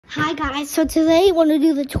Hi guys, so today I want to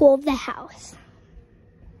do the tour of the house.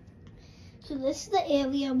 So this is the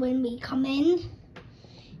area when we come in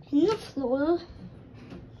the floor.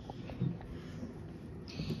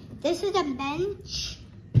 This is a bench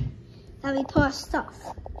that we put our stuff.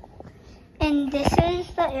 And this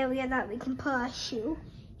is the area that we can put our shoe.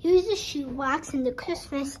 Here's the shoe box in the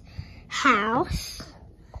Christmas house.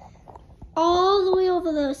 All the way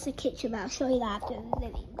over there is the kitchen, but I'll show you that after the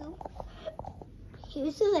living room.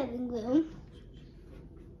 Here's the living room.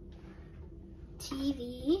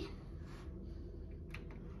 TV.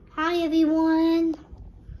 Hi everyone.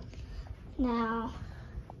 Now,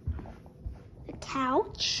 the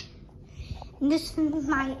couch. And this is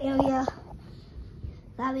my area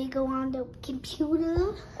that we go on the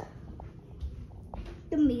computer.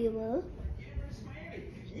 The mirror.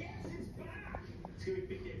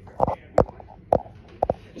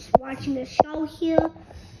 Just watching the show here.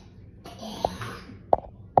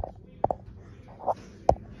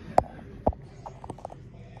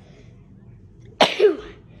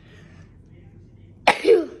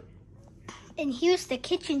 And here's the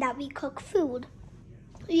kitchen that we cook food.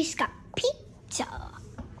 We just got pizza.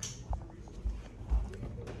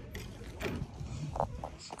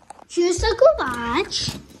 Here's the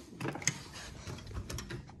garage.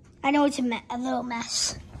 I know it's a little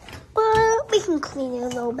mess, but we can clean it a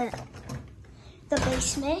little bit. The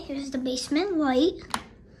basement, here's the basement light.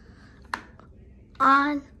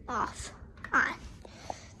 On, off, on.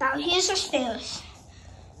 Now here's the stairs.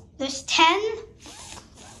 There's 10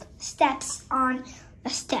 steps on a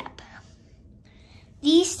step.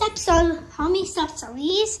 These steps are, how many steps are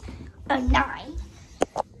these? 9.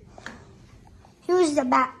 Here's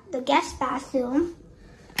the guest bathroom.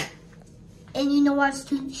 And you know what's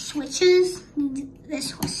 2 switches?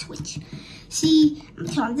 This will switch. See, I'm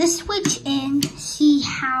gonna turn on this switch and see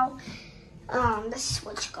how the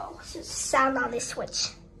switch goes. So sound on this switch.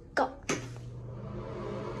 Go.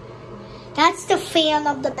 That's the fan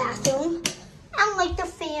of the bathroom. I like the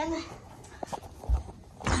fan.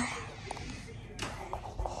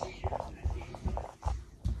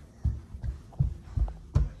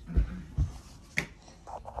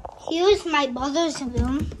 Here's my brother's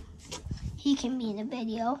room. He can be in the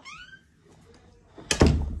video.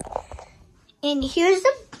 And here's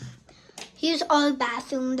our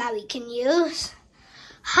bathroom that we can use.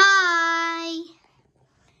 Hi!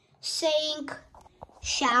 Sink,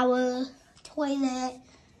 shower, toilet,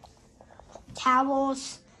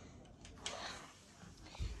 towels.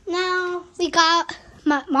 Now we got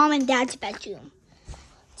my mom and dad's bedroom.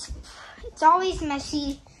 It's always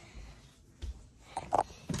messy.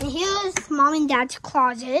 And here's mom and dad's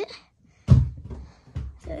closet.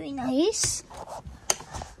 Very nice.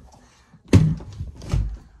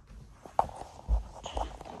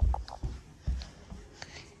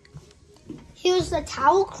 Here's the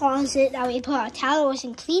towel closet that we put our towels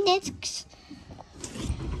and Kleenex.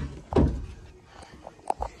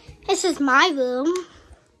 This is my room.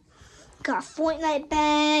 Got a Fortnite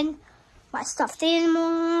bed, my stuffed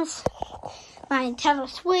animals, my Nintendo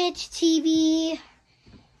Switch, TV.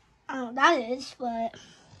 I don't know what that is, but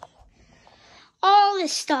all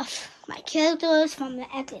this stuff. My characters from the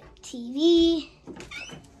Epic TV.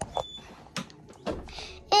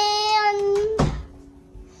 And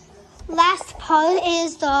last part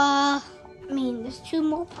is there's 2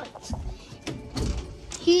 more parts.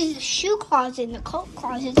 Here's the shoe closet and the coat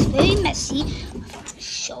closet. It's very messy. I'll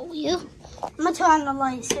show you. I'm gonna turn on the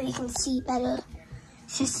light so you can see better.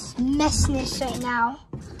 It's just messiness right now.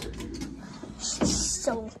 It's just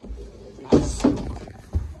so messy.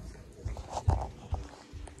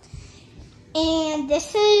 And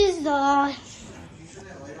this is the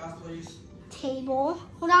table.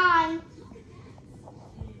 Hold on.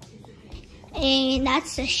 And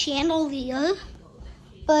that's the chandelier,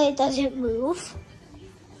 but it doesn't move.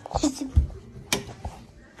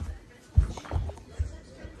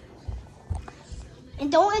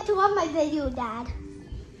 And don't interrupt my video, Dad.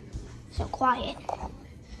 So quiet.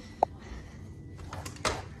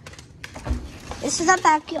 This is the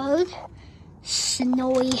backyard.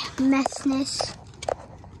 Snowy messness.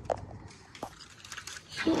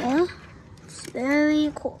 Here, it's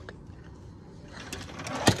very cold.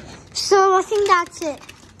 So I think that's it.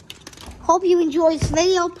 Hope you enjoyed this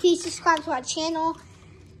video. Please subscribe to our channel.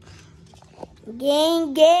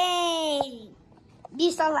 Gang, gang.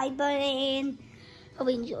 Please the like button. Hope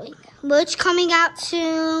you enjoyed. Merch coming out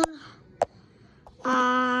soon.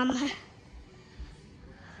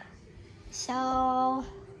 So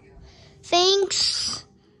thanks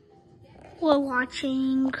for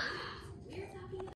watching.